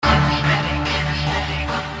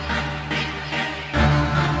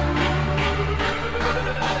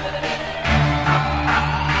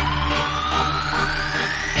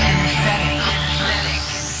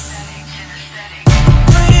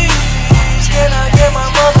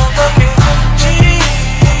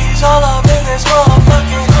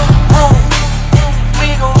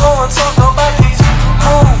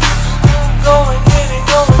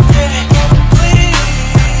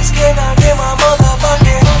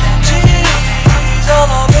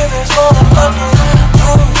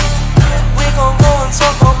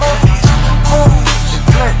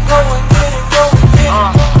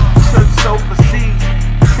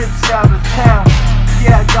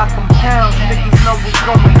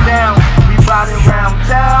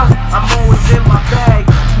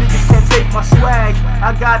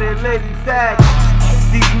a lady fag.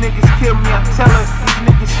 These niggas kill me, I tell her. These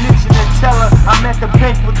niggas snitching and tell her. I'm at the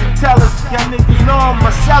bank with the tellers. Y'all niggas know I'm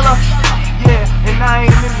a seller. Yeah, and I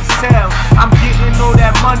ain't in the cell. I'm getting all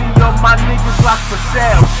that money, yo, my niggas locked for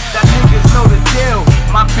sale. That niggas know the deal,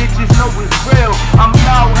 my bitches know it's real. I'm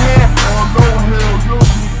out here on low hill, you'll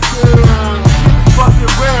be killed.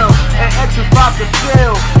 Fucking real, and X about the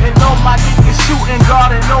field. And all my niggas shooting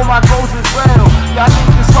guard and all my goals is real. Y'all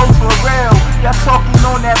niggas hoes for real, y'all talking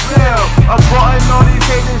on that bill. Aborting all these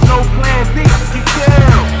haters, no plan B, get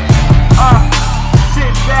killed. Sit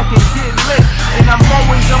back and get lit, and I'm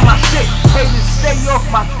always on my shit. Haters stay off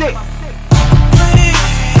my dick.